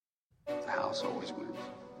the house always wins.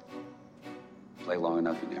 Play long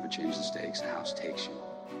enough, you never change the stakes. The house takes you.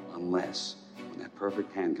 Unless, when that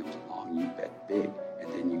perfect hand comes along, you bet big,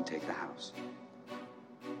 and then you take the house.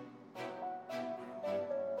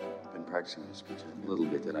 I've been practicing this a little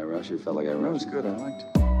bit. Did I rush it? Felt like I rushed. That was good. I liked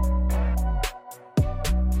it.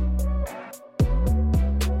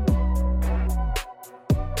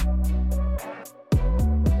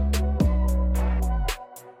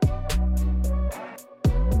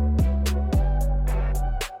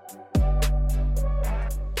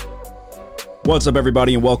 What's up,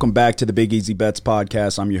 everybody, and welcome back to the Big Easy Bets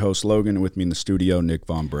podcast. I'm your host, Logan, and with me in the studio, Nick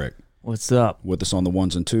Von Brick. What's up? With us on the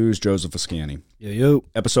ones and twos, Joseph Ascani. Yo.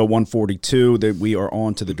 Episode 142, that we are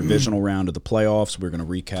on to the divisional round of the playoffs. We're going to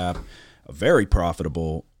recap a very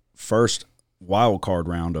profitable first wild card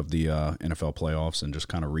round of the NFL playoffs and just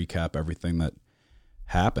kind of recap everything that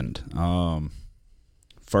happened.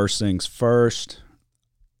 First things first,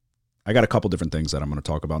 I got a couple different things that I'm going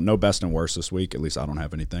to talk about. No best and worst this week. At least I don't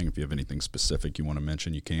have anything. If you have anything specific you want to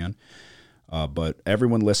mention, you can. But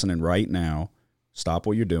everyone listening right now, stop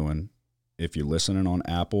what you're doing. If you're listening on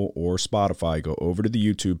Apple or Spotify, go over to the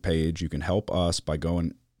YouTube page. You can help us by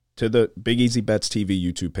going to the Big Easy Bets TV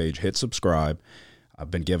YouTube page. Hit subscribe. I've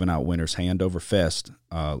been giving out winners hand over fist,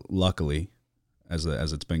 luckily, as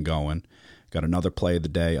it's been going. Got another play of the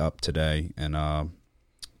day up today, and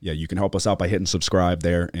yeah, you can help us out by hitting subscribe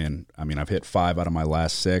there. And, I mean, I've hit 5 out of my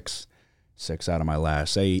last 6, 6 out of my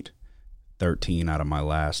last 8, 13 out of my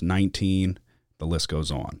last 19. The list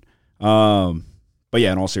goes on. But,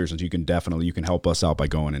 yeah, in all seriousness, you can help us out by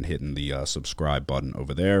going and hitting the subscribe button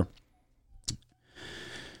over there.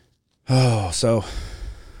 Oh, so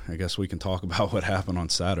I guess we can talk about what happened on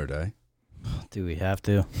Saturday. Do we have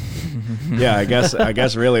to? Yeah, I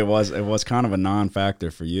guess really it was kind of a non-factor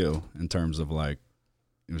for you in terms of, like,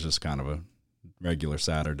 it was just kind of a regular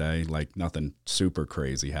Saturday. Like, nothing super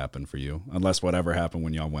crazy happened for you, unless whatever happened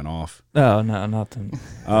when y'all went off. Oh, no, nothing.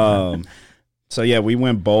 So, yeah, we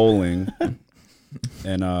went bowling,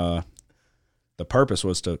 and the purpose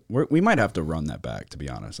was we might have to run that back, to be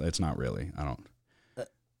honest. It's not really. I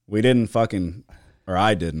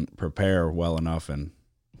didn't prepare well enough and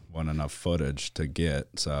want enough footage to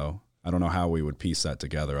get. So, I don't know how we would piece that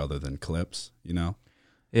together other than clips, you know?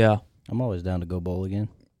 Yeah. I'm always down to go bowl again.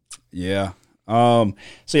 Yeah. So,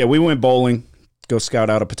 yeah, we went bowling, go scout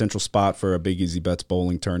out a potential spot for a Big Easy Bets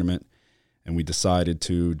bowling tournament, and we decided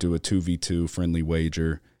to do a 2v2 friendly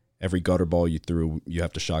wager. Every gutter ball you threw, you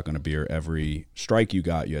have to shotgun a beer. Every strike you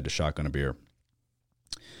got, you had to shotgun a beer.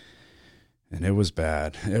 And it was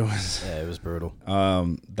bad. It was brutal.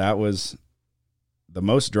 That was the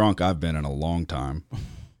most drunk I've been in a long time.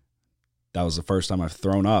 That was the first time I've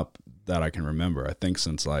thrown up that I can remember. I think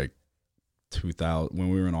since, like, 2000, when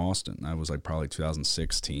we were in Austin. That was like probably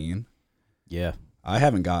 2016. Yeah. I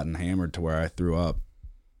haven't gotten hammered to where I threw up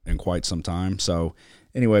in quite some time. So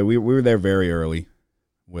anyway, we were there very early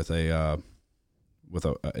with an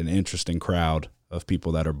interesting crowd of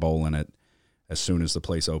people that are bowling it as soon as the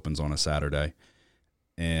place opens on a Saturday.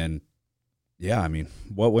 And yeah, I mean,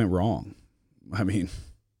 what went wrong? I mean,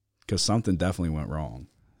 because something definitely went wrong.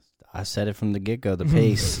 I said it from the get-go, the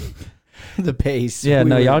pace. The pace. Yeah,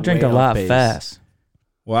 no, y'all drink a lot fast.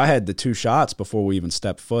 Well, I had the 2 shots before we even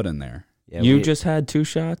stepped foot in there. Yeah, you just had 2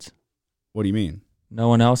 shots? What do you mean? No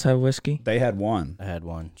one else had whiskey? They had 1. I had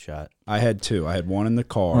 1 shot. I had 2. I had 1 in the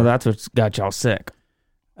car. Well, that's what got y'all sick.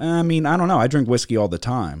 I mean, I don't know. I drink whiskey all the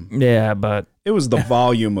time. Yeah, but it was the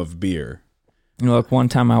volume of beer. Look, one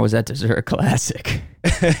time I was at Dessert Classic.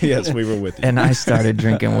 Yes, we were with you. And I started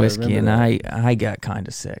drinking whiskey, and I got kind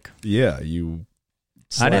of sick. Yeah, you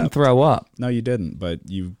slept. I didn't throw up. No, you didn't, but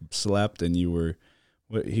you slept, and you were,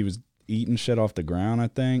 he was eating shit off the ground, I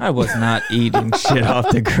think. I was not eating shit off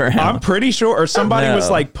the ground. I'm pretty sure, or somebody was,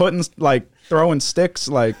 like, throwing sticks,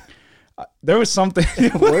 like, there was something.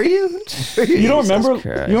 Were you? You don't remember?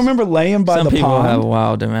 Christ. You don't remember laying by Some the people pond? have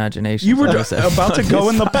wild imagination. You were about to go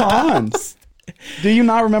in the pond. Do you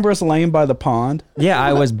not remember us laying by the pond? Yeah,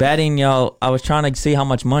 I was betting y'all. I was trying to see how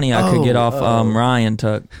much money I could get off Ryan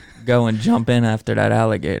to go and jump in after that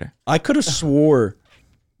alligator. I could have swore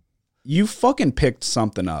you fucking picked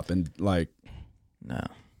something up and, like, no.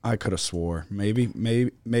 I could have swore. Maybe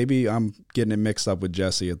I'm getting it mixed up with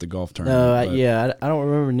Jesse at the golf tournament. No, I don't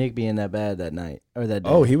remember Nick being that bad that night or that day.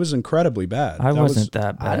 Oh, he was incredibly bad. I wasn't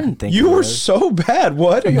that bad. I didn't think you were so bad.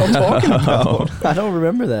 What are y'all talking about? I don't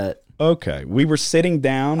remember that. Okay, we were sitting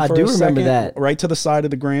down. For I do a remember second, that. Right to the side of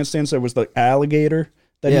the grandstand. So there was the alligator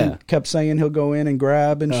that he kept saying he'll go in and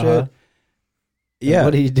grab and shit. Yeah.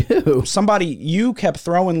 What did he do? You kept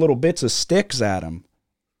throwing little bits of sticks at him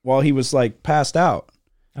while he was, like, passed out.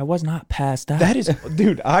 I was not passed out. That is,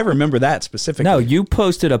 dude, I remember that specifically. No, you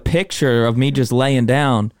posted a picture of me just laying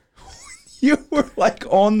down. You were like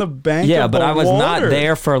on the bank Yeah, of but the I was not water.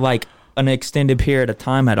 there for like an extended period of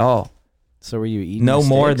time at all. So were you eating No the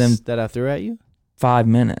more sticks than- that I threw at you? 5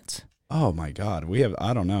 minutes. Oh my God.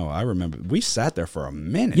 I don't know. I remember we sat there for a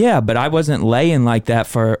minute. Yeah, but I wasn't laying like that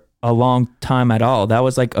for a long time at all. That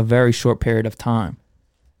was like a very short period of time.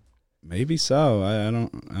 Maybe so. I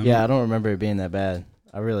don't Yeah, I don't remember it being that bad.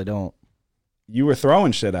 I really don't. You were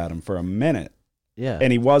throwing shit at him for a minute Yeah.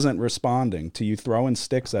 and he wasn't responding to you throwing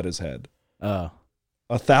sticks at his head. Oh,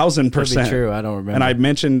 1,000%. could be true. I don't remember.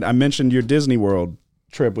 And I mentioned your Disney World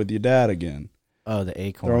trip with your dad again. Oh, the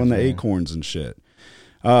acorns. Throwing the yeah. acorns and shit.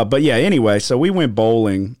 But yeah, anyway, so we went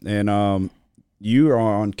bowling and you are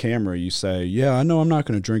on camera. You say, yeah, I know I'm not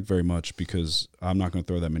going to drink very much because I'm not going to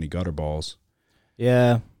throw that many gutter balls.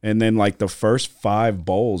 Yeah. And then like the first 5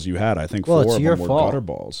 bowls you had, I think Well, 4 it's of your them were fault. gutter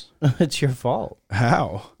balls. It's your fault.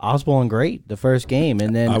 How? I was bowling great the first game,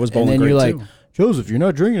 and then I was and bowling then great you're like, too. Joseph, you're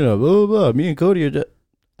not drinking enough. Blah, blah, blah. Me and Cody are.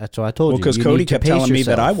 That's what I told Well, you. because You Cody need to kept pace telling me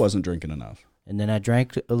that I yourself. wasn't drinking enough. And then I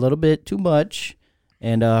drank a little bit too much,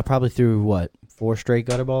 and probably threw 4 straight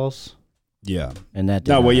gutter balls, Yeah. and that.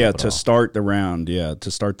 No, did well, not yeah, help at to all. start the round,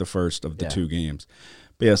 to start the first of the Yeah. 2 games.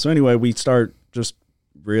 But yeah, so anyway, we start just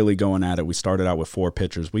really going at it. We started out with 4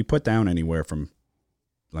 pitchers. We put down anywhere from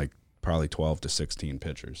like probably 12 to 16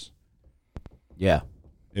 pitchers. Yeah.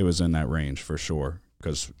 It was in that range for sure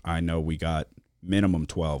because I know we got minimum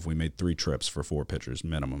 12. We made 3 trips for 4 pitchers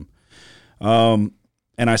minimum. And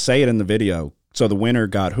I say it in the video. So the winner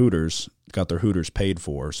got Hooters, got their Hooters paid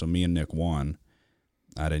for. So me and Nick won.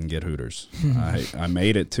 I didn't get Hooters. I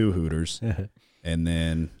made it to Hooters. And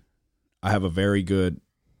then I have a very good,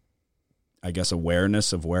 I guess,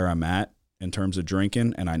 awareness of where I'm at in terms of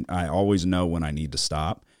drinking. And I always know when I need to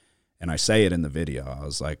stop. And I say it in the video. I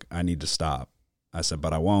was like, I need to stop. I said,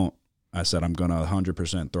 but I won't. I said, I'm going to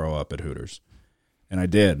 100% throw up at Hooters. And I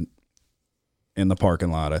did. In the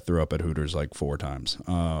parking lot, I threw up at Hooters like 4 times.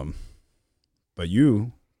 But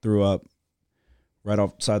you threw up right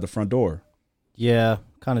outside the front door. Yeah,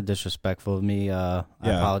 kind of disrespectful of me. I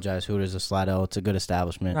apologize, Hooters of Slidell. It's a good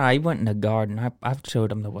establishment. Nah, he went in the garden. I've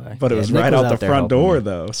showed him the way. But it Yeah, was Nick right was out out the there front helping door, me.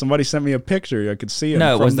 though. Somebody sent me a picture. I could see him.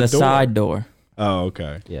 No, it from was the door. side door. Oh,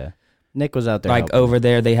 okay. Yeah, Nick was out there. Like helping. over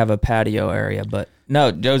there, they have a patio area. But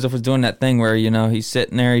no, Joseph was doing that thing where, he's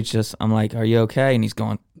sitting there. He's just, I'm like, are you okay? And he's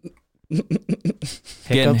going,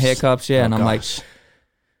 getting hiccups. Yeah. Oh, and I'm like, gosh.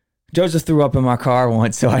 Joseph threw up in my car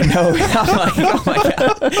once, so I know. I'm like, oh my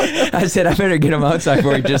God. I said, I better get him outside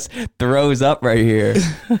before he just throws up right here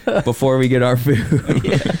before we get our food.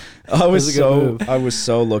 I was a good move. I was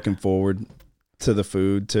so looking forward to the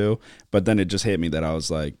food too, but then it just hit me that I was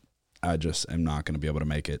like, I just am not going to be able to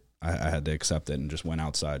make it. I had to accept it and just went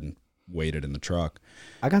outside and waited in the truck.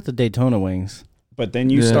 I got the Daytona wings. But then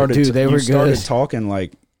you Yeah. started, Dude, they you were started good. talking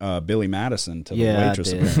like Billy Madison to the Yeah, I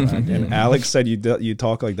waitress. did. apparently. I did. And Alex said you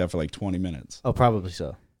talk like that for like 20 minutes. Oh, probably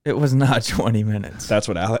so. It was not 20 minutes. That's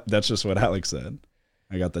just what Alex said.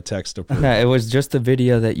 I got the text to prove. No, it was just the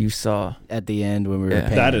video that you saw. At the end when we were Yeah.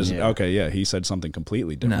 paying. That is yeah. okay. Yeah, he said something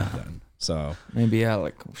completely different No. then. So Maybe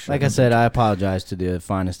Alec. Like I said, I apologize to the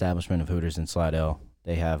fine establishment of Hooters in Slidell.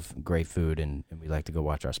 They have great food, and we like to go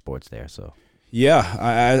watch our sports there. So yeah,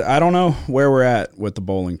 I don't know where we're at with the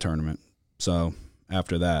bowling tournament. So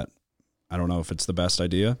after that, I don't know if it's the best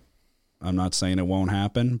idea. I'm not saying it won't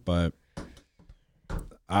happen, but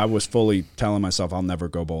I was fully telling myself I'll never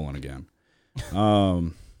go bowling again. I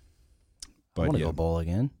want But to yeah. go bowl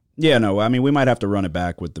again. Yeah, no, I mean, we might have to run it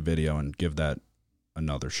back with the video and give that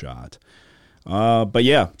another shot. But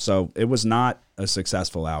yeah, so it was not a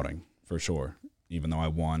successful outing for sure, even though I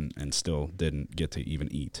won and still didn't get to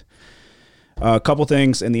even eat. A couple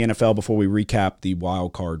things in the NFL before we recap the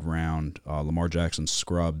wild card round. Lamar Jackson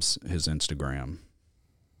scrubs his Instagram,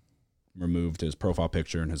 removed his profile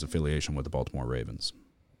picture and his affiliation with the Baltimore Ravens.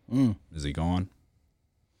 Is he gone?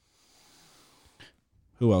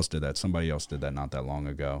 Who else did that? Somebody else did that not that long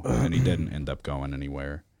ago, and he didn't end up going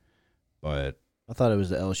anywhere. But, I thought it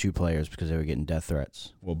was the LSU players because they were getting death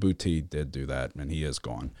threats. well, Booty did do that, and he is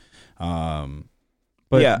gone.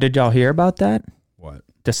 But yeah. did y'all hear about that? What?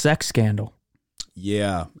 The sex scandal.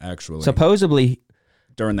 Yeah, actually. Supposedly,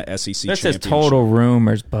 During the SEC this is championship. total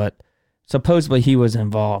rumors, but supposedly he was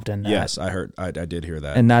involved in that. Yes, I heard. I did hear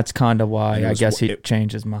that. And that's kind of why And it I was- guess he it-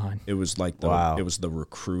 changed his mind. it was like the Wow. it was the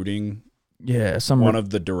recruiting, Yeah, one of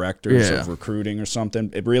the directors Yeah. of recruiting or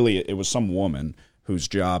something. It was some woman whose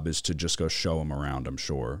job is to just go show him around, I'm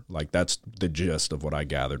sure. Like, that's the gist of what I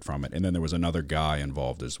gathered from it. And then there was another guy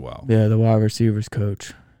involved as well. the wide receivers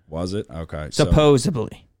coach. Was it? Okay. So,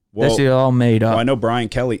 Supposedly. well, This is all made up. well, I know Brian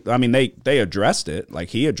Kelly. I mean, they addressed it. Like,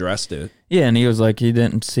 he addressed it. Yeah, and he was like, he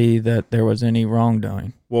didn't see that there was any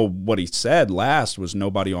wrongdoing. Well, what he said last was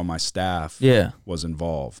nobody on my staff Yeah. was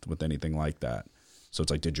involved with anything like that. So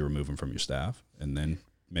it's like, did you remove him from your staff and then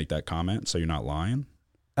make that comment so you're not lying?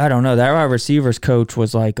 I don't know. That wide receivers coach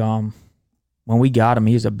was like, when we got him,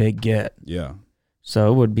 he was a big get. Yeah.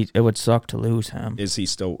 So it would suck to lose him. Is he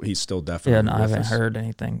still? He's still definitely. Yeah, no, I with haven't us? heard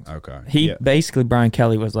anything. Okay. He basically, Brian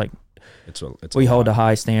Kelly was like, It's we hold a lot.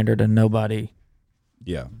 high standard and nobody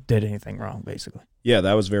Yeah. did anything wrong, basically. Yeah,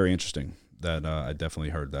 that was very interesting. That I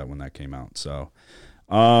definitely heard that when that came out. So,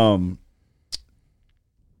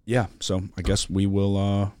 yeah. So I guess we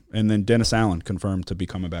will. And then Dennis Allen confirmed to be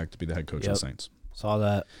coming back to be the head coach of the Saints. Saw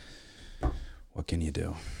that. What can you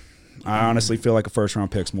do? I honestly feel like a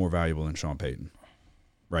first-round pick's more valuable than Sean Payton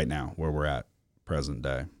right now, where we're at present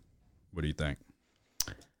day. What do you think?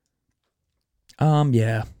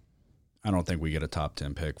 Yeah. I don't think we get a top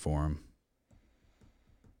 10 pick for him.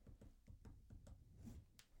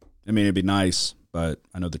 I mean, it'd be nice, but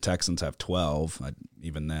I know the Texans have 12.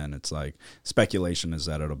 Even then, it's like speculation is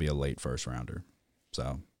that it'll be a late first-rounder.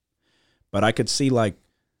 So, but I could see like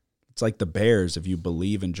it's like the Bears. If you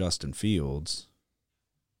believe in Justin Fields,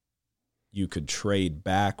 you could trade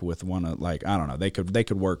back with one of like I don't know. They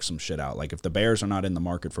could work some shit out. Like if the Bears are not in the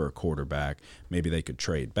market for a quarterback, maybe they could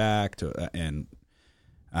trade back to and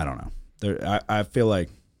I don't know. I feel like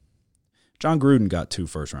John Gruden got 2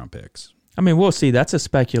 first-round picks. I mean, we'll see. That's a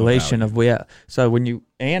speculation value. of so when you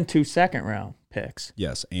and 2 second-round picks.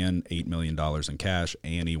 Yes, and $8 million in cash,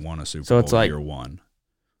 and he won a Super So Bowl it's like- year 1.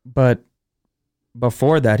 But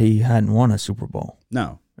before that, he hadn't won a Super Bowl,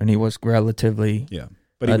 No, and he was relatively. yeah,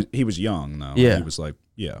 but he was young though. Yeah. He was like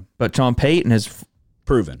But Sean Payton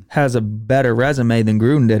proven. has a better resume than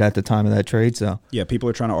Gruden did at the time of that trade. So Yeah, people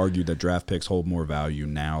are trying to argue that draft picks hold more value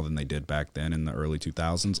now than they did back then in the early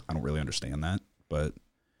 2000s. I don't really understand that, but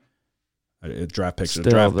draft picks are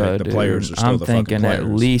still, draft though, pick. The dude, players are still I'm the fucking thinking players. at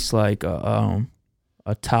least like a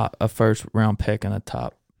first-round pick and a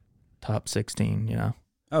top 16. You know.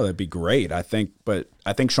 Oh, that'd be great. I think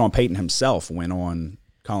Sean Payton himself went on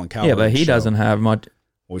Colin Cowherd's Yeah, but he show. doesn't have much.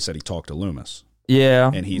 Well, he said he talked to Loomis. Yeah,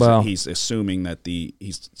 And he's assuming that he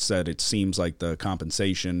said it seems like the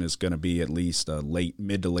compensation is going to be at least a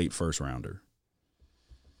mid to late first rounder.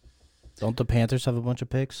 Don't the Panthers have a bunch of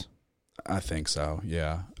picks? I think so.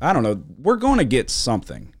 Yeah. I don't know. We're going to get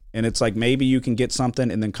something. And it's like maybe you can get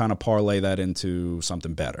something and then kind of parlay that into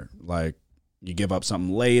something better. Like you give up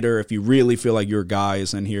something later. If you really feel like your guy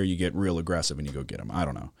is in here, you get real aggressive and you go get him. I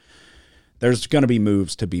don't know. There's going to be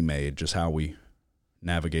moves to be made. Just how we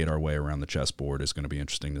navigate our way around the chessboard is going to be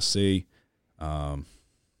interesting to see. But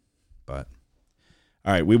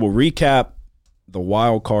all right, we will recap the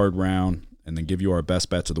wild card round and then give you our best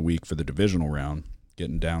bets of the week for the divisional round.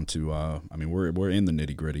 Getting down to, we're in the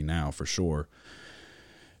nitty gritty now for sure.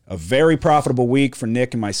 A very profitable week for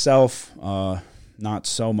Nick and myself. Not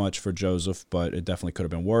so much for Joseph, but it definitely could have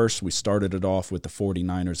been worse. We started it off with the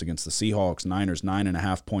 49ers against the Seahawks. Niners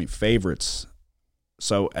 9.5-point favorites.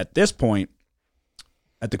 So at this point,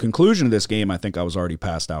 at the conclusion of this game, I think I was already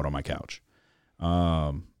passed out on my couch.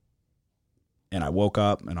 And I woke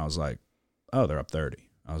up and I was like, oh, they're up 30.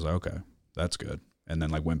 I was like, okay, that's good. And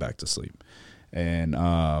then went back to sleep. And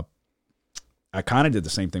I kind of did the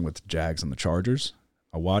same thing with the Jags and the Chargers.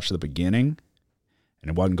 I watched the beginning, and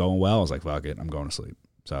it wasn't going well. I was like, fuck it, I'm going to sleep.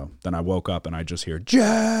 So then I woke up, and I just hear,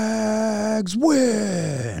 Jags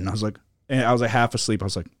win! I was like half asleep. I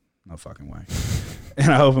was like, no fucking way.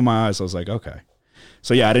 And I opened my eyes. I was like, okay.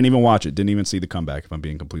 So, yeah, I didn't even watch it. Didn't even see the comeback, if I'm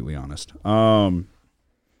being completely honest.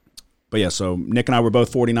 But, yeah, so Nick and I were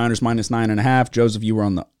both 49ers minus 9.5. Joseph, you were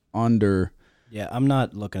on the under. Yeah, I'm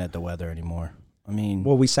not looking at the weather anymore. I mean,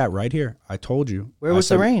 Well, we sat right here. I told you. where was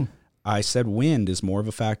the rain? I said wind is more of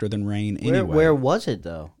a factor than rain anyway. Where was it,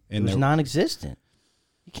 though? And It was there- non-existent.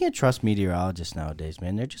 You can't trust meteorologists nowadays,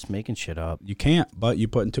 man. They're just making shit up. You can't, but you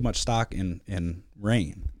putting too much stock in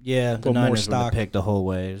rain. Yeah, the Put more Niners were stock. the pick the whole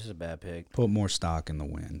way. This is a bad pick. Put more stock in the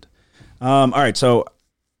wind. All right, so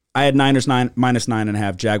I had Niners minus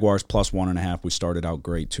 9.5, Jaguars plus 1.5. We started out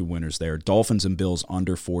great, 2 winners there. Dolphins and Bills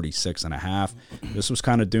under 46.5. This was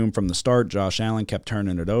kind of doomed from the start. Josh Allen kept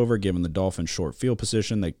turning it over, giving the Dolphins short field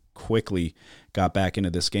position. They quickly got back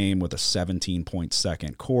into this game with a 17-point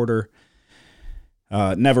second quarter.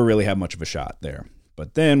 Never really had much of a shot there.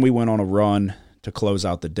 But then we went on a run to close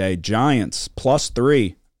out the day. Giants plus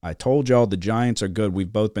 3. I told y'all the Giants are good.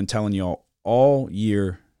 We've both been telling y'all all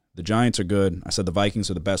year the Giants are good. I said the Vikings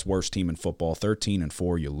are the worst team in football.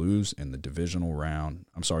 13-4, you lose in the divisional round.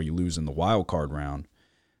 I'm sorry, you lose in the wild card round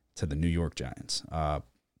to the New York Giants.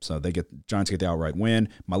 So Giants get the outright win.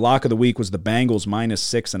 My lock of the week was the Bengals minus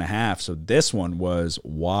 6.5. So this one was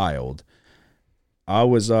wild. I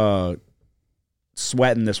was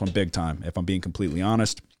sweating this one big time, if I'm being completely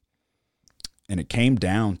honest. And it came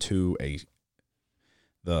down to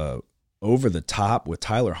the over the top with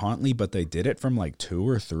Tyler Huntley, but they did it from like 2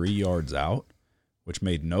 or 3 yards out, which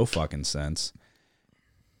made no fucking sense.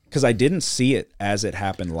 Because I didn't see it as it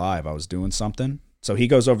happened live. I was doing something. So he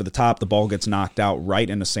goes over the top, the ball gets knocked out right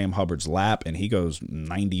into Sam Hubbard's lap, and he goes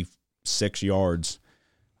 96 yards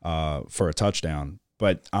for a touchdown.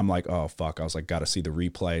 But I'm like, oh, fuck. I was like, got to see the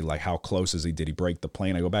replay. Like, how close is he? Did he break the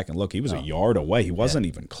plane? I go back and look. He was a yard away. He wasn't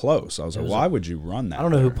even close. I was like, why would you run that? I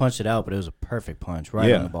don't know who punched it out, but it was a perfect punch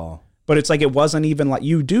right on the ball. But it's like it wasn't even like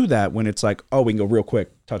you do that when it's like, oh, we can go real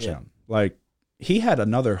quick, touchdown. Yeah. Like, he had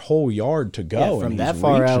another whole yard to go. Yeah, from that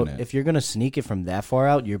far out, if you're going to sneak it from that far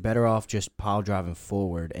out, you're better off just pile driving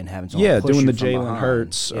forward and having someone push doing you the from Jalen behind.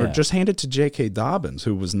 Hurts, or just hand it to J.K. Dobbins,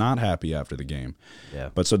 who was not happy after the game. Yeah.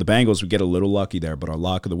 But so the Bengals would get a little lucky there, but our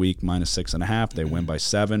lock of the week, minus 6.5, they win by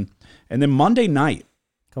 7. And then Monday night.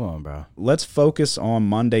 Come on, bro. Let's focus on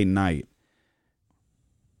Monday night.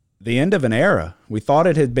 The end of an era. We thought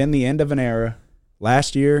it had been the end of an era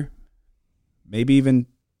last year, maybe even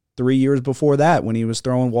 3 years before that when he was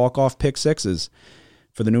throwing walk-off pick sixes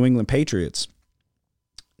for the New England Patriots.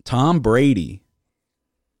 Tom Brady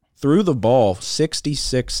threw the ball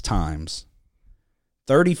 66 times,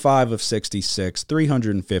 35 of 66,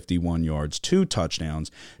 351 yards, 2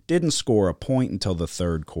 touchdowns, didn't score a point until the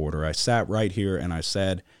third quarter. I sat right here and I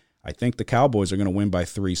said, I think the Cowboys are going to win by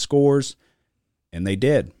 3 scores, and they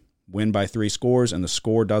did. Win by 3 scores, and the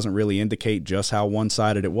score doesn't really indicate just how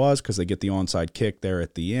one-sided it was because they get the onside kick there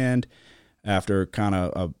at the end after kind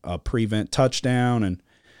of a prevent touchdown, and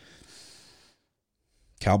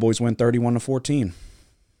Cowboys win 31-14.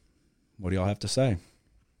 What do y'all have to say?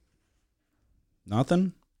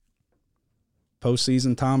 Nothing?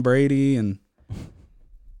 Postseason Tom Brady and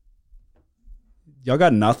y'all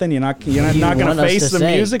got nothing? You're not going to face the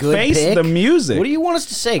music? Face the music. What do you want us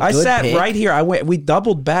to say? I sat right here. We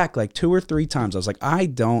doubled back like 2 or 3 times. I was like, I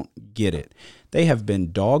don't get it. They have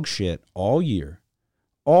been dog shit all year.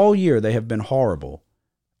 All year they have been horrible.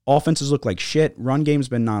 Offenses look like shit. Run game's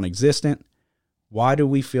been non-existent. Why do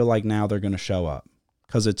we feel like now they're going to show up?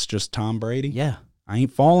 Because it's just Tom Brady? Yeah. I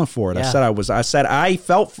ain't falling for it. Yeah. I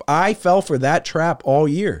fell for that trap all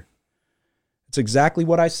year. It's exactly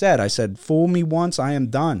what I said. I said, fool me once, I am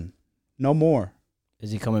done. No more.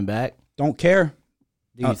 Is he coming back? Don't care.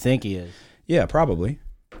 Do you think he is? Yeah, probably.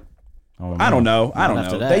 I don't know. I don't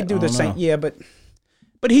know. They do the same. Yeah, but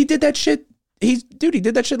he did that shit. He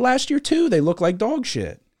did that shit last year too. They look like dog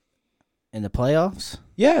shit. In the playoffs?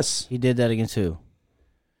 Yes. He did that against who?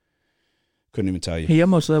 Couldn't even tell you. He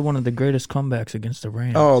almost led one of the greatest comebacks against the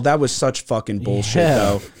Rams. Oh, that was such fucking bullshit,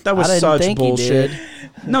 though. That was I didn't such think he bullshit. did.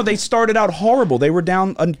 No, they started out horrible. They were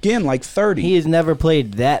down again like 30. He has never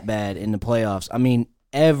played that bad in the playoffs. I mean,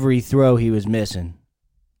 every throw he was missing.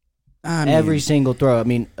 Every single throw. I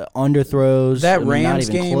mean, underthrows. That not Rams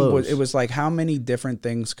even game, close. it was like how many different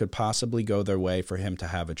things could possibly go their way for him to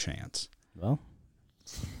have a chance? Well,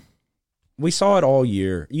 we saw it all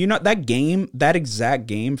year. You know, that exact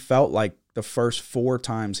game felt like the first 4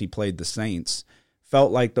 times he played the Saints.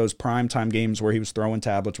 Felt like those primetime games where he was throwing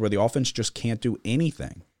tablets where the offense just can't do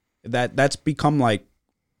anything. That's become like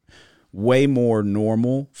way more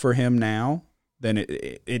normal for him now than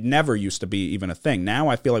it never used to be even a thing. Now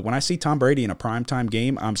I feel like when I see Tom Brady in a primetime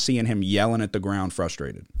game, I'm seeing him yelling at the ground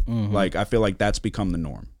frustrated. Mm-hmm. Like I feel like that's become the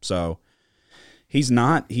norm. So he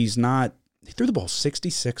threw the ball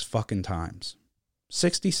 66 fucking times.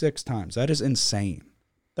 66 times. That is insane.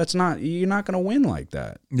 You're not going to win like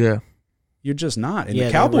that. Yeah. You're just not. And the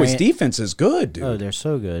Cowboys' defense is good, dude. Oh, they're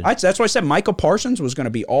so good. That's why I said Micah Parsons was going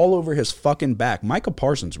to be all over his fucking back. Micah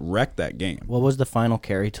Parsons wrecked that game. What was the final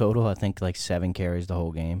carry total? I think like 7 carries the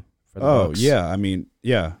whole game for the Bucs. Yeah. I mean,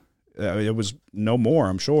 yeah. It was no more,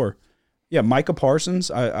 I'm sure. Yeah, Micah Parsons,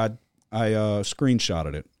 I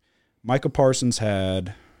screenshotted it. Micah Parsons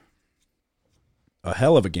had a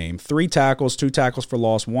hell of a game. 3 tackles, 2 tackles for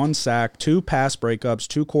loss, 1 sack, 2 pass breakups,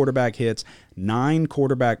 2 quarterback hits, 9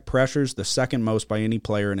 quarterback pressures, the second most by any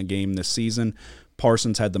player in a game this season.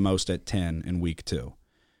 Parsons had the most at 10 in week 2.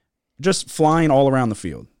 Just flying all around the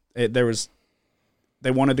field.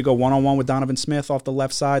 They wanted to go one-on-one with Donovan Smith off the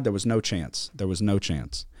left side. There was no chance.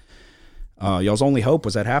 Y'all's only hope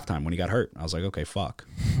was at halftime when he got hurt. I was like, okay, fuck.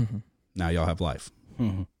 Now y'all have life.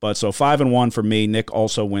 Mm-hmm. But so 5-1 for me. Nick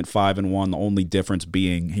also went 5-1. The only difference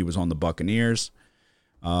being he was on the Buccaneers,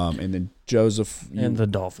 and then Joseph and the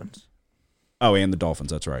Dolphins. Oh, and the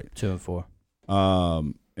Dolphins. That's right. 2 and 4.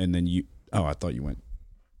 And then you. Oh, I thought you went.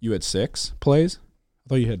 You had 6 plays. I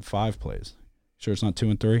thought you had 5 plays. Sure, it's not 2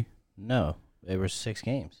 and 3. No, they were 6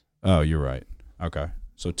 games. Oh, you're right. Okay.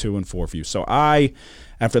 So 2 and 4 for you. So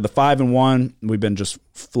after the 5 and 1, we've been just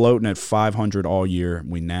floating at 500 all year.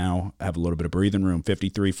 We now have a little bit of breathing room.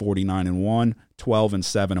 53, 49 and 1, 12 and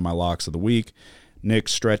 7 in my locks of the week. Nick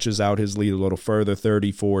stretches out his lead a little further.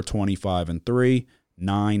 34, 25 and 3,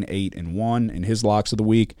 9, 8 and 1 in his locks of the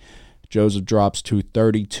week. Joseph drops to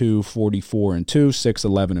 32, 44 and 2, 6,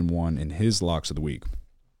 11 and 1 in his locks of the week.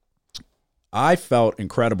 I felt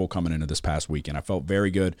incredible coming into this past weekend. I felt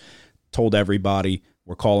very good. Told everybody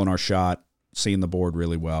we're calling our shot, seeing the board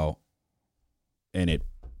really well, and it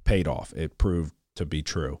paid off. It proved to be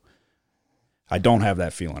true. I don't have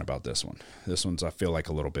that feeling about this one. This one's, I feel like,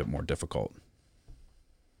 a little bit more difficult.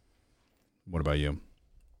 What about you?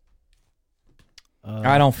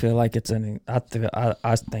 I don't feel like it's any. I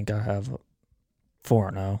think I have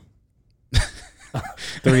 4-0,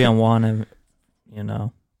 3-1,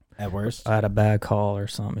 and At worst. I had a bad call or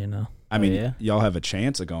something. I mean, yeah? y'all have a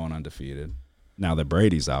chance of going undefeated now that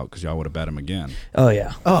Brady's out because y'all would have bet him again. Oh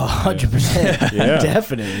yeah. Oh, 100%. Yeah.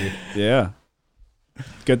 Definitely. Yeah.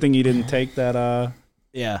 Good thing you didn't take that.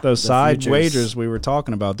 Yeah. Those the side futures. wagers we were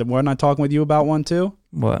talking about. Wasn't I talking with you about one too?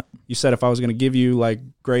 What? You said if I was going to give you like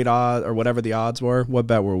great odds or whatever the odds were, what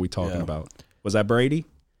bet were we talking about? Was that Brady?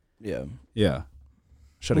 Yeah. Yeah.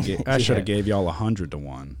 I should have gave y'all 100 to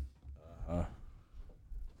 1.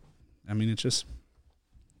 I mean, it's just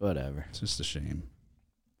Whatever. It's just a shame.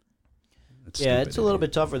 It's a little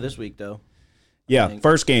bit tougher this week though. Yeah,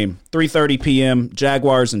 first game, 3:30 p.m.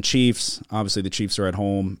 Jaguars and Chiefs. Obviously, the Chiefs are at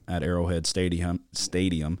home at Arrowhead Stadium.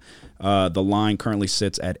 The line currently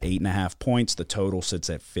sits at 8.5 points. The total sits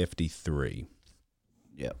at 53.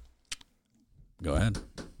 Yep. Go ahead.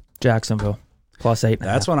 Jacksonville +8.5.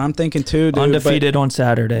 That's what I'm thinking too, dude. Undefeated on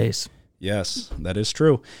Saturdays. Yes, that is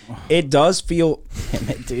true. It does feel. Damn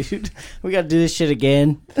it, dude. We got to do this shit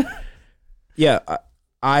again. Yeah,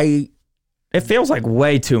 It feels like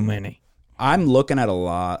way too many. I'm looking at a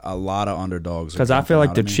lot of underdogs because I feel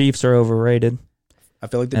like the Chiefs are overrated. I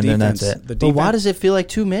feel like the and defense. then that's it. The But defense. why does it feel like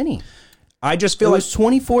too many? I just It feel like was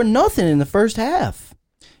 24-0 in the first half.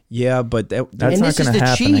 yeah, but That's and not this is gonna the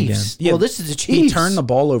happen Chiefs. again. Yeah, Well, this is the Chiefs. he turned the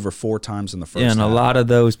ball over 4 times in the first. Yeah, and a half. lot of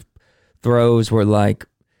those throws were like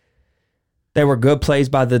they were good plays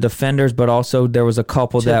by the defenders, but also there was a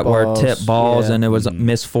couple Tip that balls. were tip balls, Yeah. and it was a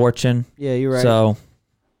misfortune. Yeah, you're right. So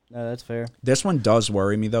No, that's fair. This one does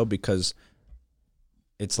worry me though because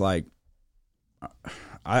it's like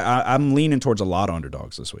I'm leaning towards a lot of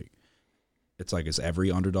underdogs this week. It's like is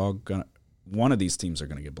every underdog gonna? One of these teams are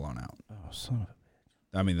gonna get blown out. Oh, son of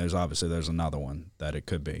a... I mean, there's another one that it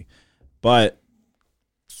could be, but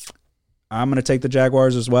I'm gonna take the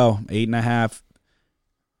Jaguars as well. 8.5.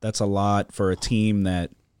 That's a lot for a team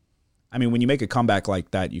that. I mean, when you make a comeback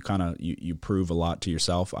like that, you kind of you prove a lot to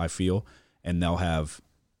yourself. I feel, and they'll have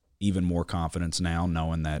even more confidence now,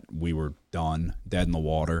 knowing that we were done, dead in the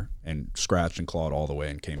water, and scratched and clawed all the way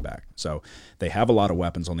and came back. So they have a lot of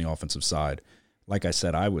weapons on the offensive side. Like I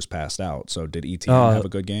said, I was passed out. So did ETN have a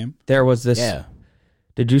good game? there was this. Yeah.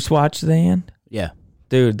 Did you watch the end? Yeah.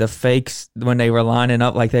 Dude, the fakes when they were lining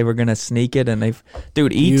up like they were gonna sneak it, and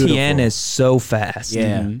dude, ETN Beautiful. is so fast.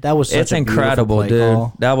 Yeah. That was such It's a beautiful incredible, play dude.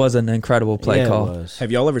 call. That was an incredible play Yeah, call. It was.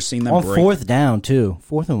 Have y'all ever seen them On break? 4th down too.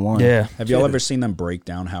 4th and 1. Yeah. Have y'all ever seen them break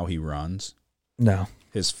down how he runs? No.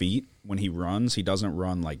 His feet, when he runs, he doesn't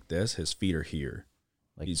run like this. His feet are here.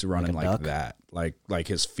 Like- He's running like a like duck? that. Like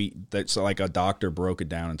his feet. That's like a doctor broke it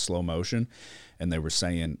down in slow motion, and they were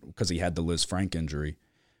saying because he had the Liz Frank injury,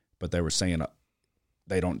 but they were saying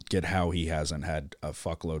they don't get how he hasn't had a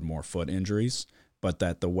fuckload more foot injuries, but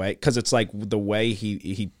that the way because it's like the way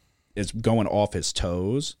he is going off his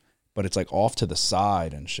toes, but it's like off to the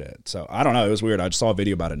side and shit. So I don't know. It was weird. I just saw a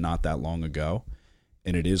video about it not that long ago.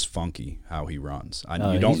 And it is funky how he runs.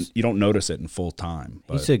 You don't notice it in full time.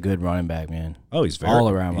 But, He's a good running back, man. oh, he's very all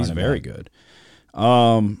around. He's running very back. good.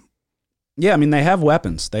 Yeah, I mean they have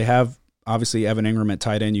weapons. They have obviously Evan Ingram at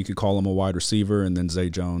tight end. You could call him a wide receiver, and then Zay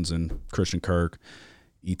Jones and Christian Kirk,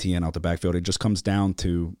 ETN out the backfield. It just comes down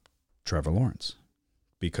to Trevor Lawrence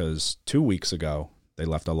because 2 weeks ago they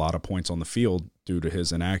left a lot of points on the field due to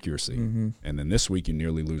his inaccuracy. Mm-hmm. And then this week you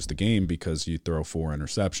nearly lose the game because you throw 4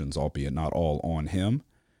 interceptions, albeit not all on him.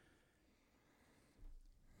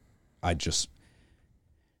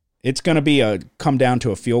 It's going to be come down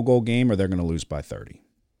to a field goal game or they're going to lose by 30.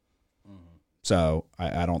 So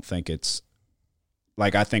I don't think it's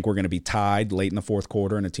like I think we're going to be tied late in the fourth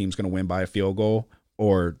quarter and a team's going to win by a field goal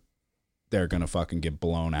or they're going to fucking get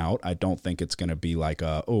blown out. I don't think it's going to be like,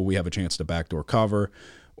 we have a chance to backdoor cover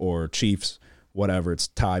or Chiefs, whatever. It's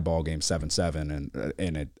tie ball game 7-7.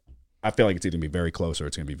 And I feel like it's either going to be very close or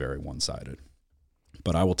it's going to be very one-sided.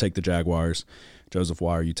 But I will take the Jaguars. Joseph,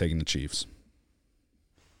 why are you taking the Chiefs?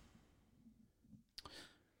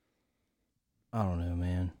 I don't know,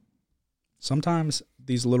 man. Sometimes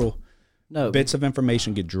these little bits of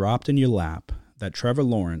information get dropped in your lap that Trevor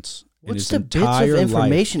Lawrence What's the bits of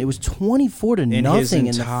information? Life, it was 24-0 in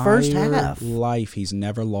the first half. Life, he's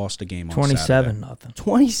never lost a game on 27-0.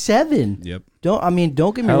 27. Yep. Don't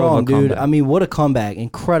get me Hell of a wrong, dude. comeback. I mean, what a comeback!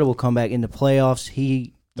 Incredible comeback in the playoffs.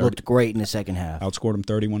 He looked great in the second half. Outscored him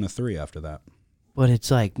 31-3 after that. But it's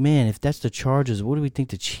like, man, if that's the Chargers, what do we think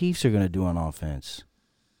the Chiefs are going to do on offense?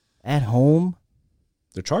 At home?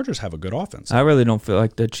 The Chargers have a good offense. I really don't feel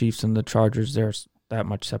like the Chiefs and the Chargers, there's that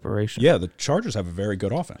much separation. Yeah, the Chargers have a very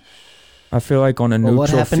good offense. I feel like on a Well, neutral what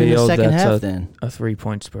happened in the field, second half, that's then? a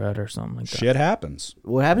 3-point spread or something like that. Shit happens.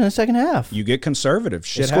 What happened in the second half? You get conservative. They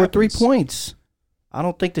Shit scored happens. 3 points. I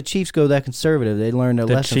don't think the Chiefs go that conservative. They learned their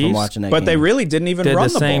The lesson from Chiefs? watching that But game. they really didn't even Did run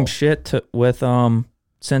the the same ball. shit with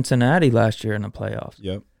Cincinnati last year in the playoffs.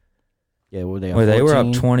 Yep. Yeah, were they? Where they were up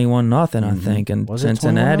 14? 21-0, I Mm-hmm. think, and Was it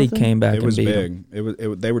Cincinnati 21-0? came back It was and beat them.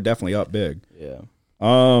 big. They were definitely up big. Yeah.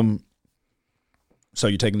 So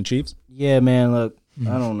you taking the Chiefs? Yeah, man. Look,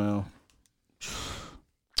 I don't know.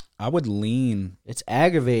 I would lean. It's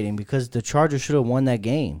aggravating because the Chargers should have won that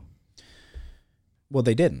game. Well,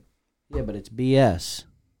 they didn't. Yeah, but it's BS.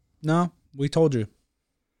 No, we told you.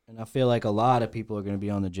 And I feel like a lot of people are going to be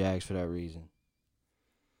on the Jags for that reason.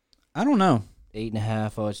 I don't know.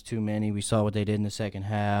 8.5. Oh, it's too many. We saw what they did in the second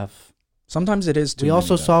half. Sometimes it is too We many,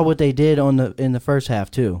 also though. saw what they did in the first half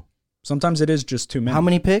too. Sometimes it is just too many. How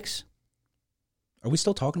many picks? Are we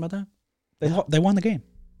still talking about that? They won the game.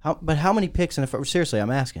 But how many picks in the first? Seriously, I'm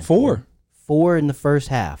asking. 4. 4 in the first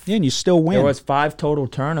half. Yeah, and you still win. There was 5 total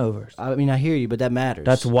turnovers. I mean, I hear you, but that matters.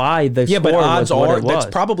 That's why the Yeah, but score odds was what are it was. that's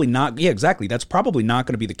probably not. Yeah, exactly. That's probably not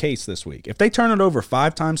going to be the case this week. If they turn it over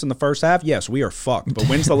 5 times in the first half, yes, we are fucked. But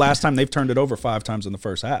when's the last time they've turned it over 5 times in the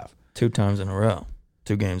first half? 2 times in a row.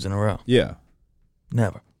 2 games in a row. Yeah.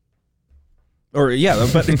 Never. Or yeah,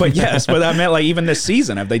 but yes, but I meant like even this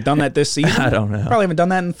season. Have they done that this season? I don't know. Probably haven't done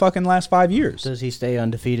that in fucking last 5 years. Does he stay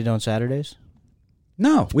undefeated on Saturdays?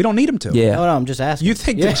 No, we don't need him to. Yeah. No, I'm just asking. You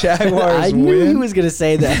think the Jaguars I knew win? he was going to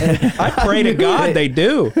say that. I pray to God they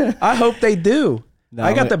do. I hope they do. No,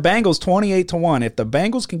 I got the Bengals 28-1. If the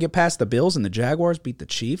Bengals can get past the Bills and the Jaguars beat the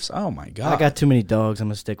Chiefs, oh my God. I got too many dogs. I'm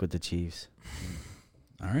going to stick with the Chiefs.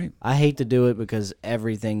 All right. I hate to do it because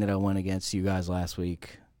everything that I went against you guys last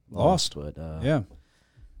week Lost. But Yeah.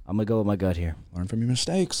 I'm going to go with my gut here. Learn from your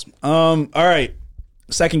mistakes. All right.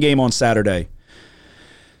 Second game on Saturday.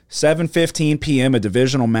 7:15 p.m. a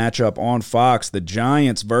divisional matchup on Fox. The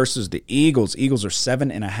Giants versus the Eagles. Eagles are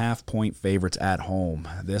 7.5-point favorites at home.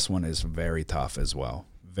 This one is very tough as well.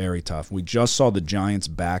 Very tough. We just saw the Giants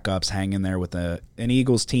backups hang in there with an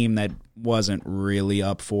Eagles team that wasn't really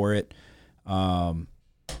up for it. I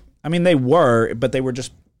mean, they were, but they were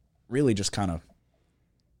just really just kind of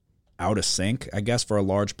out of sync, I guess, for a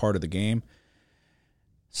large part of the game.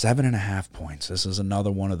 7.5 points. This is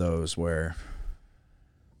another one of those where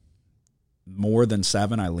more than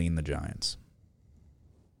 7, I lean the Giants.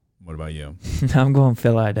 What about you? I'm going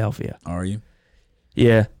Philadelphia. Are you?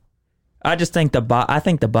 Yeah. I just think the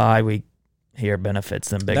bye week here benefits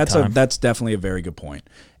them big time. That's definitely a very good point.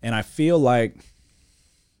 And I feel like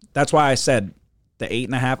that's why I said the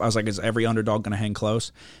 8.5. I was like, is every underdog going to hang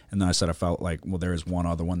close? And then I said I felt like, well, there is one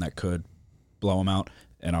other one that could blow them out.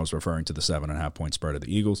 And I was referring to the 7.5-point spread of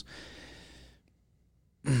the Eagles.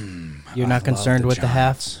 You're not concerned with the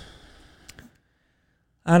half?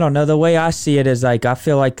 I don't know. The way I see it is like I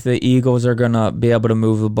feel like the Eagles are going to be able to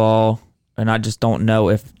move the ball, and I just don't know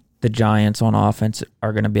if the Giants on offense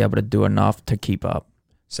are going to be able to do enough to keep up.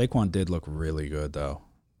 Saquon did look really good, though.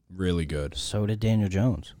 Really good. So did Daniel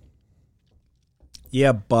Jones.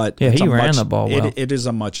 Yeah, but Yeah, it's he a ran much- the ball well. It is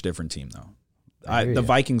a much different team, though. I hear The ya.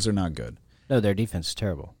 Vikings are not good. No, their defense is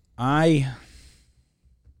terrible.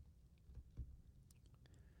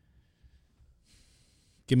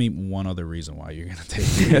 Give me one other reason why you're going to take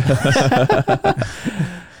the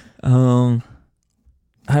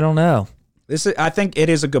I don't know. I think it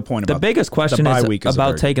is a good point The about biggest question bye is week is a about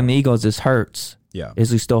very taking the Eagles is Hurts. Yeah. Is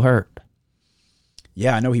he still hurt?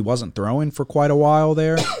 Yeah, I know he wasn't throwing for quite a while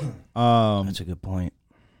there. That's a good point.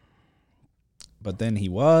 But then he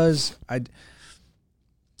was.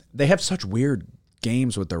 They have such weird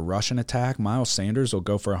games with their Russian attack. Miles Sanders will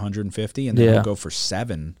go for 150, and then Yeah. he'll go for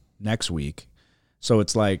 7 next week. So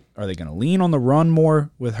it's like, are they going to lean on the run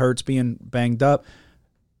more with Hurts being banged up?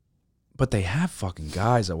 But they have fucking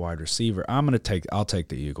guys at wide receiver. I'll take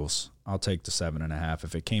the Eagles. I'll take the 7.5.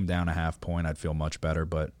 If it came down a half point, I'd feel much better,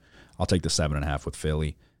 but I'll take the 7.5 with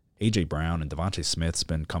Philly. A.J. Brown and Devontae Smith's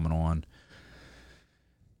been coming on.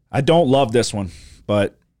 I don't love this one,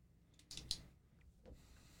 but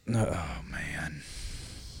oh man.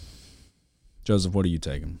 Joseph, what are you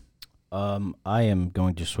taking? I am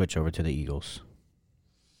going to switch over to the Eagles.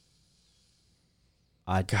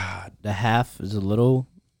 God, the half is a little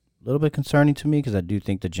bit concerning to me because I do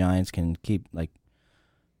think the Giants can keep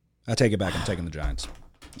I take it back. I'm taking the Giants.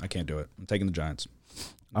 I can't do it. I'm taking the Giants.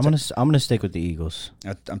 I'm gonna stick with the Eagles.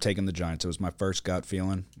 I'm taking the Giants. It was my first gut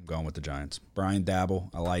feeling. I'm going with the Giants. Brian Dabble,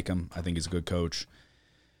 I like him. I think he's a good coach.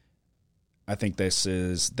 I think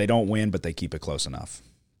they don't win, but they keep it close enough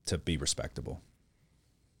to be respectable.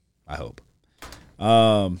 I hope.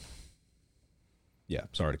 Yeah,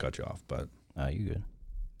 sorry to cut you off, but You good.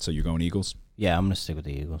 So you're going Eagles? Yeah, I'm gonna stick with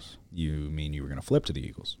the Eagles. You mean you were gonna flip to the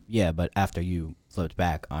Eagles? Yeah, but after you flipped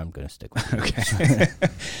back, I'm gonna stick with the Okay.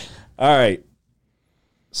 All right.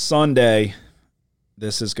 Sunday.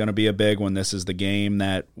 This is going to be a big one. This is the game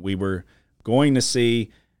that we were going to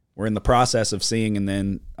see. We're in the process of seeing, and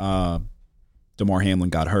then DeMar Hamlin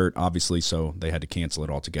got hurt, obviously, so they had to cancel it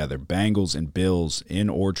altogether. Bengals and Bills in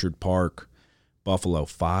Orchard Park. Buffalo,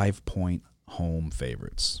 5-point home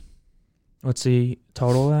favorites. What's the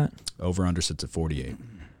total at? Over under sits at 48.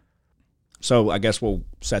 So I guess we'll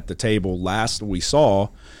set the table. Last we saw,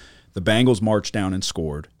 the Bengals marched down and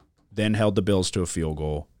scored, then held the Bills to a field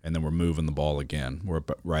goal, and then we're moving the ball again. We're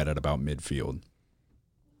right at about midfield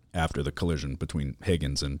after the collision between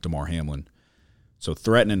Higgins and DeMar Hamlin. So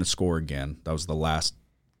threatening to score again. That was the last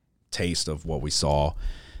taste of what we saw.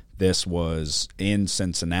 This was in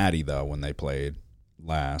Cincinnati, though, when they played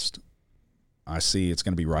last. I see it's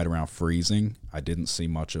going to be right around freezing. I didn't see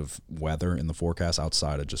much of weather in the forecast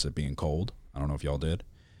outside of just it being cold. I don't know if y'all did.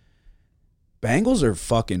 Bengals are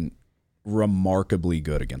fucking remarkably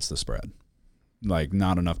good against the spread. Like,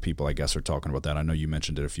 not enough people, I guess, are talking about that. I know you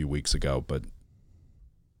mentioned it a few weeks ago, but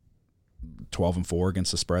 12-4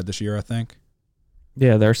 against the spread this year, I think.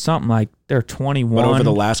 Yeah, there's something like they're 21. But over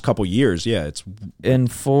the last couple years, yeah, it's in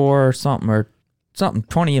 4 or something,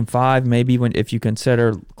 20-5 maybe if you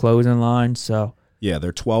consider closing lines. So yeah,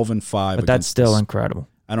 they're 12-5. But that's still incredible.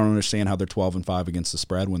 I don't understand how they're 12-5 against the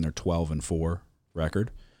spread when they're 12-4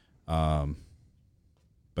 record. But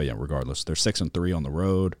yeah, regardless, they're 6-3 on the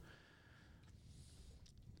road.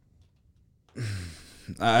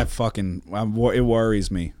 It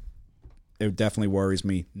worries me. It definitely worries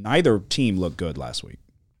me. Neither team looked good last week.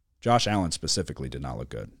 Josh Allen specifically did not look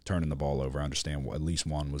good, turning the ball over. I understand at least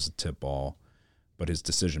one was a tip ball, but his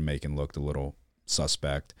decision-making looked a little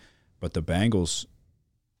suspect. But the Bengals,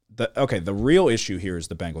 the real issue here is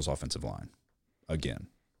the Bengals' offensive line. Again,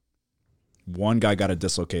 one guy got a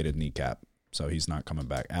dislocated kneecap, so he's not coming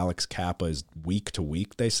back. Alex Kappa is week to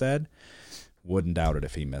week, they said. Wouldn't doubt it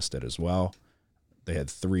if he missed it as well. They had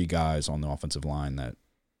 3 guys on the offensive line that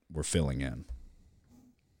were filling in.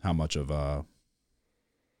 How much stock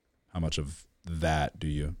do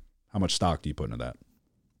you put into that?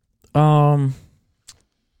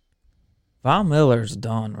 Von Miller's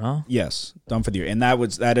done, bro. Yes, done for the year. And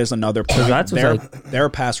that is another point. Their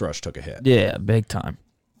pass rush took a hit. Yeah, big time.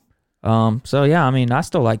 So yeah, I mean, I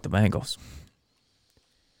still like the Bengals.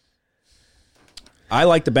 I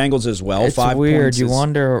like the Bengals as well. It's 5 weird. points You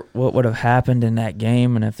wonder what would have happened in that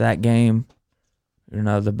game, and if that game,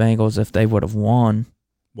 the Bengals, if they would have won.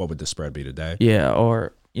 What would the spread be today? Yeah,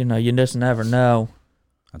 or, you just never know.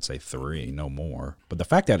 I'd say 3, no more. But the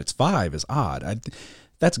fact that it's 5 is odd.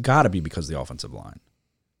 That's got to be because of the offensive line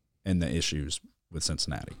and the issues with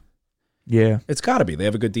Cincinnati. Yeah. It's got to be. They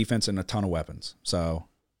have a good defense and a ton of weapons. So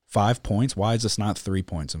 5 points? Why is this not 3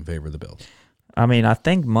 points in favor of the Bills? I mean, I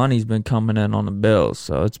think money's been coming in on the Bills,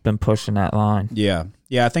 so it's been pushing that line. Yeah.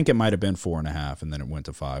 Yeah, I think it might have been 4.5, and then it went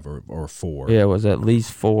to 5 or 4. Yeah, it was at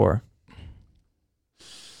least 4.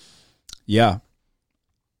 Yeah.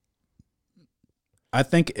 I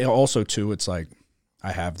think also, too, it's like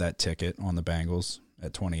I have that ticket on the Bengals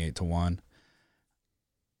at 28-1.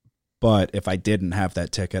 But if I didn't have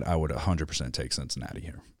that ticket, I would 100% take Cincinnati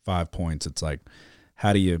here. 5 points, it's like,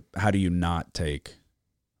 how do you not take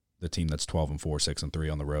the team that's 12-4,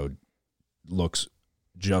 6-3 on the road, looks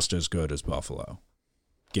just as good as Buffalo,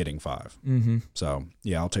 getting 5. Mm-hmm. So,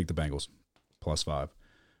 yeah, I'll take the Bengals, +5.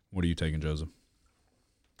 What are you taking, Joseph?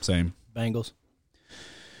 Same? Bengals.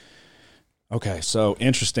 Okay, so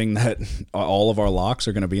interesting that all of our locks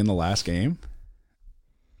are going to be in the last game.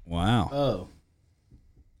 Wow. Oh.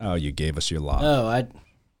 Oh, you gave us your lock. No,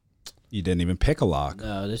 You didn't even pick a lock.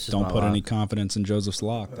 No, this is Don't my put lock. any confidence in Joseph's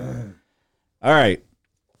lock. All right.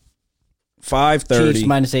 5:30. Chiefs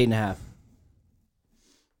minus 8.5.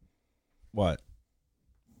 What?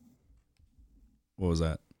 What was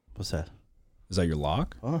that? What's that? Is that your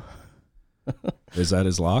lock? Oh. Is that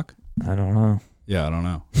his lock? I don't know. Yeah, I don't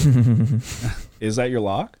know. Is that your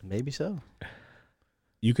lock? Maybe so.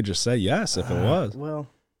 You could just say yes if it was. Well,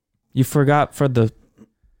 You forgot for the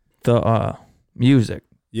music.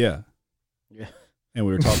 Yeah. Yeah. And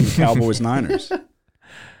we were talking Cowboys Niners. All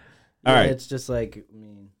right. It's just like, I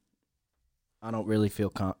mean, I don't really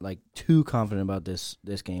feel too confident about this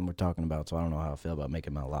game we're talking about, so I don't know how I feel about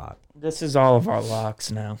making my lock. This is all of our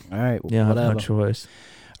locks now. All right, Yeah, I have whatever. no choice.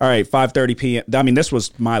 All right, 5:30 p.m. I mean, this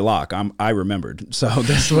was my lock. I remembered. So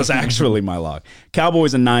this was actually my lock.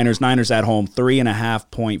 Cowboys and Niners. Niners at home,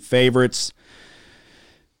 3.5-point favorites.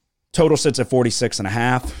 Total sits at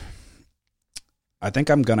 46.5. I think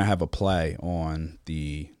I'm going to have a play on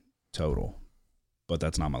the total, but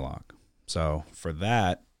that's not my lock. So for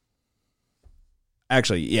that,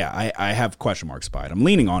 actually, yeah, I have question marks by it. I'm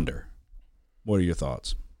leaning under. What are your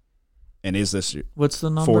thoughts? And is this What's the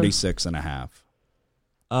number? 46.5?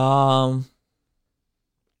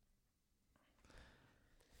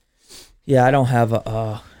 Yeah, I don't have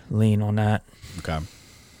a lean on that. Okay.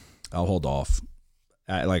 I'll hold off.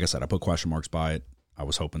 Like I said, I put question marks by it. I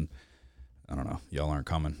was hoping, I don't know, y'all aren't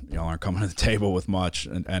coming to the table with much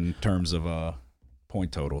in terms of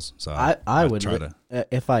point totals. So I would try to.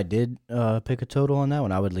 if I did pick a total on that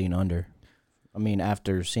one, I would lean under. I mean,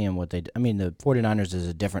 after seeing what they, I mean, the 49ers is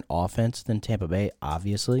a different offense than Tampa Bay.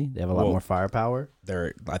 Obviously, they have a lot more firepower.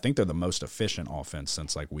 I think they're the most efficient offense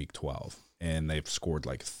since like week 12, and they've scored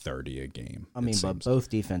like 30 a game. I mean, but both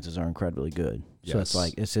defenses are incredibly good. So it's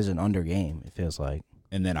like this is an under game. It feels like.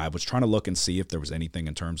 And then I was trying to look and see if there was anything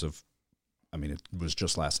in terms of, I mean, it was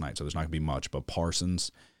just last night, so there's not going to be much. But Parsons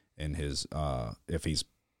and his,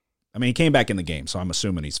 he came back in the game, so I'm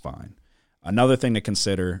assuming he's fine. Another thing to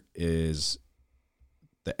consider is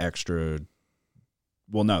the extra.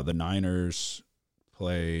 Well, no, the Niners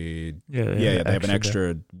played. Yeah, they have an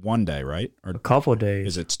extra 1 day, right? Or a couple days.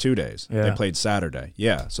 is it's 2 days? Yeah. They played Saturday.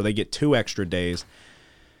 Yeah, so they get 2 extra days.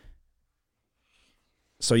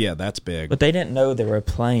 So yeah, that's big. But they didn't know they were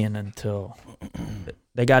playing until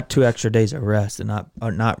they got 2 extra days of rest and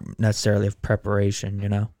not necessarily of preparation, you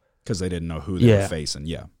know? Because they didn't know who they were facing.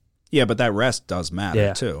 Yeah. Yeah, but that rest does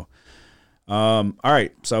matter too. All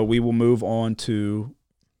right, so we will move on to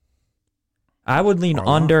I would lean Our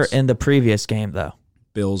under locks. in the previous game, though.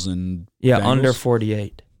 Bills and Yeah, Bengals? under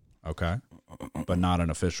 48. Okay. But not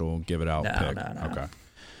an official give it out No, pick. no. Okay.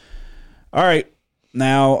 All right.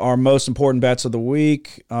 Now our most important bets of the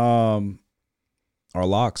week. Our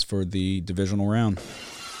locks for the divisional round.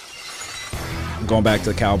 I'm going back to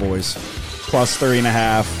the Cowboys. Plus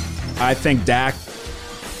 3.5. I think Dak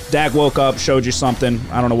woke up, showed you something.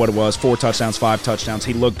 I don't know what it was. 4 touchdowns, 5 touchdowns.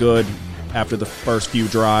 He looked good after the first few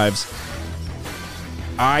drives.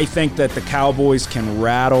 I think that the Cowboys can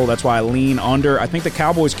rattle. That's why I lean under. I think the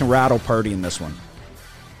Cowboys can rattle Purdy in this one.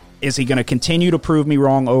 Is he going to continue to prove me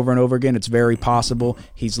wrong over and over again? It's very possible.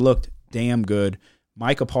 He's looked damn good.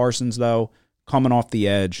 Micah Parsons, though, coming off the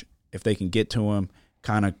edge, if they can get to him,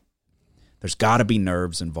 there's got to be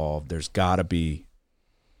nerves involved. There's got to be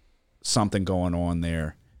something going on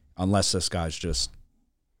there, unless this guy's just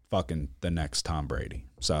fucking the next Tom Brady.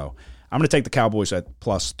 So I'm going to take the Cowboys at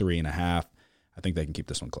plus 3.5. I think they can keep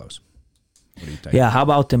this one close. What do you think? Yeah, how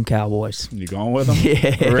about them Cowboys? You going with them?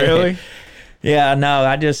 Yeah. Really? Yeah, no,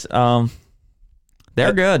 I just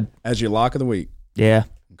they're good. As your lock of the week. Yeah.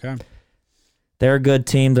 Okay. They're a good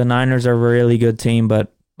team. The Niners are a really good team,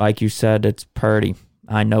 but like you said, it's Purdy.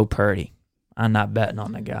 I know Purdy. I'm not betting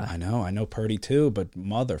on the guy. I know Purdy too, but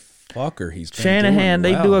motherfucker, he's been Shanahan,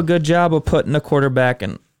 doing they do well. a good job of putting the quarterback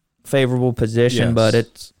in favorable position, Yes. but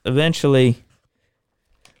it's eventually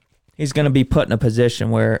he's going to be put in a position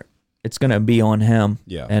where it's going to be on him.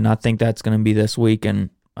 Yeah. And I think that's going to be this week, and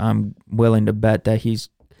I'm willing to bet that he's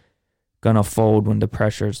going to fold when the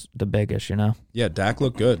pressure's the biggest, you know? Yeah, Dak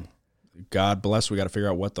looked good. God bless. We got to figure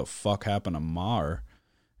out what the fuck happened to Maher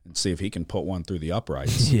and see if he can put one through the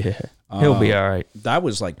uprights. Yeah. He'll be all right. That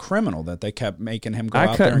was like criminal that they kept making him go I out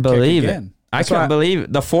there couldn't and believe kick it. again. I That's couldn't why- believe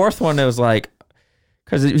it. The fourth one, it was like,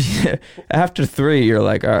 because after 3, you're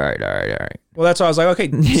like, all right. Well, that's why I was like, okay,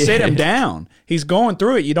 Yeah. sit him down. He's going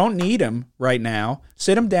through it. You don't need him right now.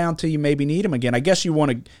 Sit him down till you maybe need him again. I guess you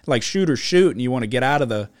want to like shoot, and you want to get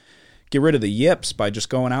rid of the yips by just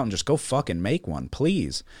going out and just go fucking make one,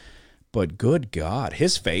 please. But good God,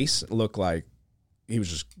 his face looked like he was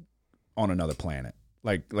just on another planet.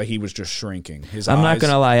 Like he was just shrinking. His I'm not eyes-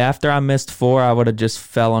 gonna lie. After I missed 4, I would have just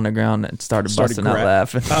fell on the ground and started busting out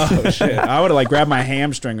laughing. Oh shit! I would have like grabbed my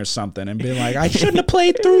hamstring or something and been like, I shouldn't have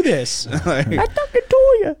played through this. Like, I fucking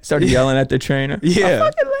told you. Started yelling at the trainer. yeah, My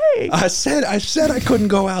fucking leg. I said I couldn't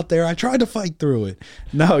go out there. I tried to fight through it.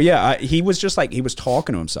 No, yeah, he was just like he was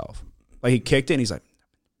talking to himself. Like he kicked it and he's like,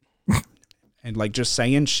 and like just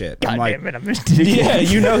saying shit. I'm like, Damn it, I missed it again. yeah,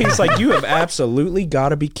 you know, he's like, you have absolutely got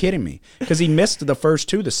to be kidding me, because he missed the first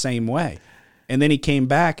 2 the same way, and then he came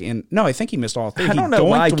back and no, I think he missed all 3. I don't know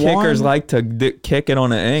why kickers like to kick it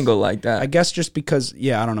on an angle like that. I guess just because,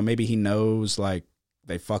 yeah, I don't know. Maybe he knows like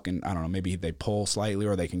they fucking, I don't know. Maybe they pull slightly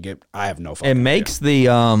or they can get. I have no fucking it makes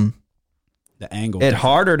idea. The angle it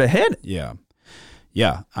harder to hit. Yeah,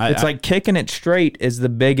 yeah. It's like kicking it straight is the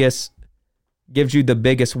biggest, gives you the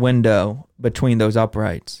biggest window between those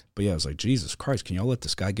uprights. But yeah, I was like, Jesus Christ, can y'all let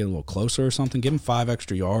this guy get a little closer or something? Give him 5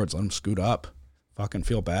 extra yards. Let him scoot up. Fucking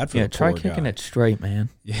feel bad for Yeah, the try poor kicking guy. it straight, man.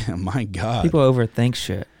 Yeah, my God. People overthink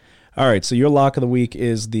shit. All right, so your lock of the week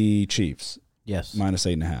is the Chiefs. Yes. Minus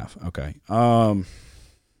 8.5. Okay.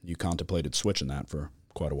 You contemplated switching that for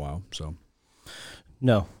quite a while, so.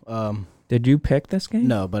 No. Did you pick this game?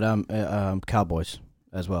 No, but Cowboys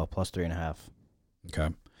as well, plus 3.5.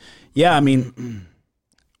 Okay. Yeah, I mean,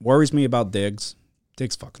 worries me about Diggs.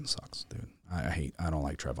 Diggs fucking sucks, dude. I don't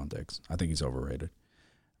like Trevon Diggs. I think he's overrated.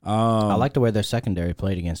 I like the way their secondary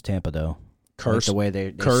played against Tampa, though. Curse, like the way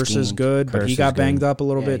they Curse is schemed. good, but Curse he is got banged good. up a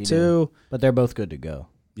little Yeah, bit he too. But they're both good to go.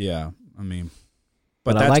 Yeah, I mean,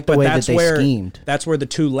 But that's, I like the way that that's they where, schemed. That's where the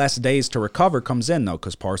 2 less days to recover comes in, though,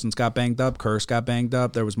 because Parsons got banged up, Curse got banged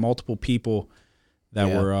up. There was multiple people that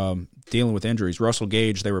were dealing with injuries. Russell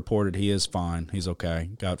Gage, they reported he is fine. He's okay.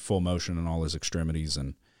 Got full motion in all his extremities,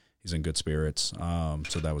 and he's in good spirits.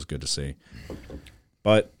 So that was good to see.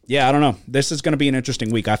 But, yeah, I don't know. This is going to be an interesting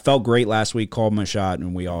week. I felt great last week, called my shot,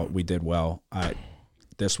 and we did well.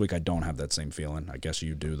 This week I don't have that same feeling. I guess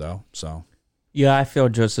you do, though. So Yeah, I feel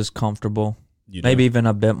just as comfortable. you do. Maybe even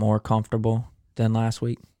a bit more comfortable than last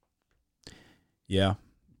week. Yeah.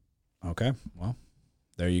 Okay. Well,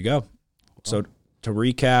 there you go. So to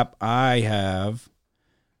recap, I have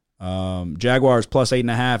Jaguars plus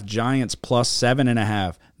 8.5, Giants plus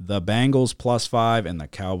 7.5, the Bengals plus 5, and the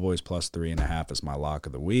Cowboys plus 3.5 is my lock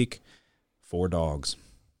of the week. 4 dogs.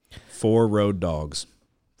 4 road dogs.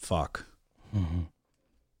 Fuck. Mm-hmm.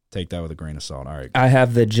 Take that with a grain of salt. All right. I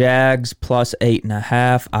have the Jags plus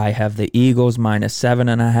 8.5. I have the Eagles minus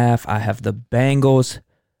 7.5. I have the Bengals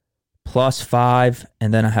plus 5,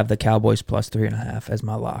 and then I have the Cowboys plus 3.5 as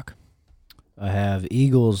my lock. I have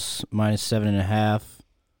Eagles minus 7.5,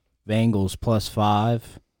 Bengals plus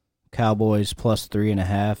 5, Cowboys plus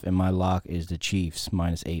 3.5, and my lock is the Chiefs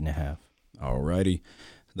minus 8.5. All righty.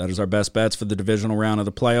 That is our best bets for the divisional round of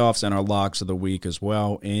the playoffs and our locks of the week as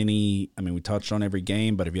well. We touched on every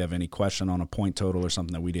game, but if you have any question on a point total or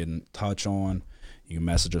something that we didn't touch on, you can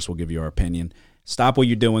message us. We'll give you our opinion. Stop what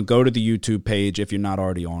you're doing. Go to the YouTube page if you're not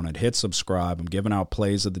already on it. Hit subscribe. I'm giving out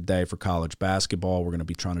plays of the day for college basketball. We're going to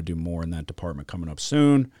be trying to do more in that department coming up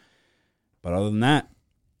soon. But other than that,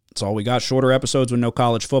 that's all we got. Shorter episodes with no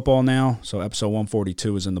college football now. So episode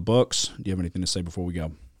 142 is in the books. Do you have anything to say before we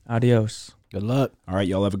go? Adios. Good luck. All right,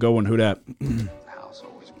 y'all have a good one. Who dat? The house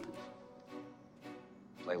always wins.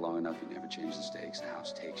 Play long enough, you never change the stakes. The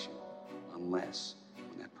house takes you. Unless,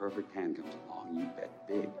 when that perfect hand comes along, you bet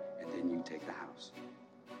big, and then you take the house.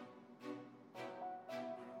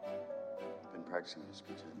 I've been practicing this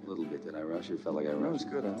a little bit. Did I rush it? Felt like I rushed.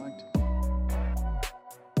 It was good. I liked it.